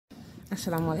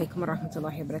Assalamu alaikum wa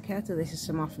rahmatullahi wa barakatuh. This is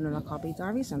Samar from the Laqabi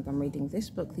Diaries, and I'm reading this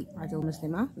book, The Ideal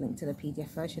Muslimah. Link to the PDF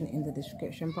version in the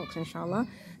description box, inshallah.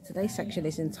 Today's section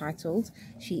is entitled,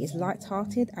 She is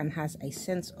Light-Hearted and Has a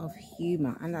Sense of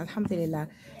Humour. And alhamdulillah,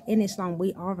 in Islam,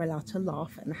 we are allowed to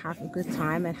laugh and have a good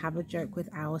time and have a joke with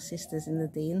our sisters in the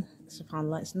deen.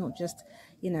 SubhanAllah, it's not just,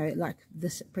 like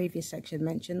this previous section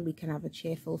mentioned, we can have a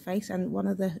cheerful face. And one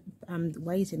of the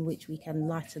ways in which we can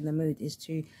lighten the mood is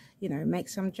to, make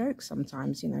some jokes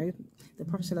sometimes. The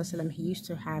Prophet ﷺ, he used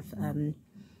to have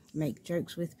make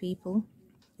jokes with people,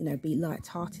 be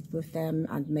light-hearted with them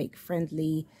and make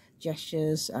friendly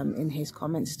gestures in his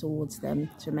comments towards them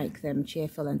to make them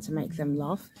cheerful and to make them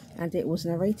laugh. And it was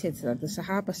narrated that the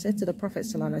Sahaba said to the Prophet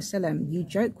ﷺ, "You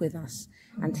joke with us."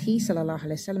 And he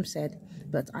ﷺ said,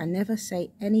 "But I never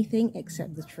say anything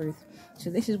except the truth." So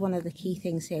this is one of the key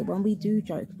things here. When we do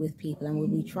joke with people and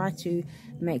when we try to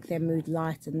make their mood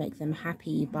light and make them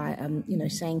happy by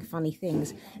saying funny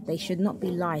things, they should not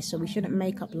be lies. So we shouldn't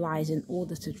make up lies in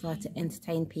order to try to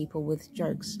entertain people with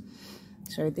jokes.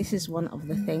 So this is one of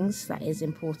the things that is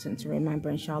important to remember,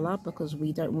 inshallah, because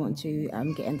we don't want to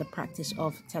get in the practice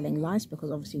of telling lies,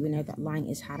 because obviously we know that lying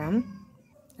is haram.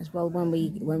 As well, when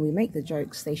we make the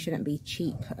jokes, they shouldn't be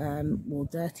cheap or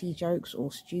dirty jokes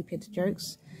or stupid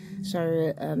jokes.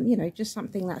 So just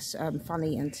something that's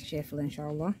funny and cheerful,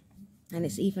 inshallah. And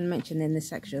it's even mentioned in this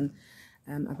section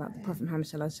about the Prophet Muhammad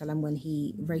ﷺ when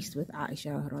he raced with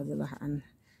Aisha radiallahu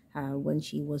anha when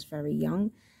she was very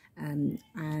young.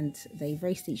 And they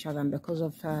raced each other, and because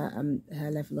of her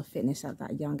level of fitness at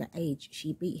that younger age,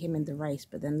 she beat him in the race.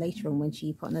 But then later on, when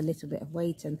she put on a little bit of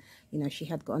weight and she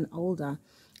had gotten older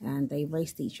and they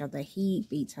raced each other, he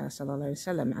beat her, sallallahu alaihi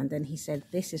wasallam, and then he said,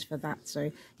 "This is for that."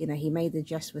 So he made the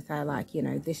jest with her, like,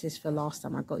 this is for last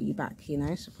time, I got you back,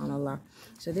 subhanallah.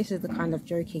 So this is the kind of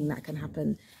joking that can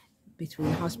happen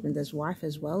between husband and wife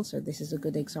as well. So this is a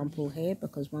good example here,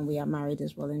 because when we are married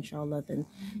as well, inshallah, then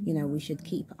we should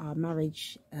keep our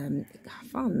marriage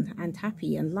fun and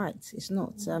happy and light. It's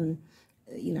not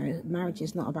marriage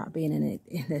is not about being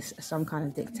in some kind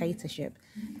of dictatorship.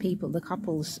 The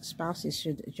couples, spouses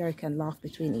should joke and laugh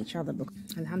between each other.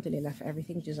 Alhamdulillah for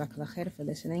everything. Jazakallah khair for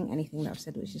listening. Anything that I've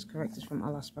said which is correct is from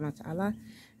Allah subhanahu wa ta'ala,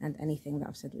 and anything that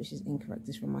I've said which is incorrect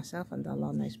is from myself, and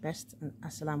Allah knows best.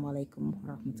 Assalamu alaikum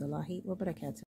wa rahmatullahi wa barakatuh.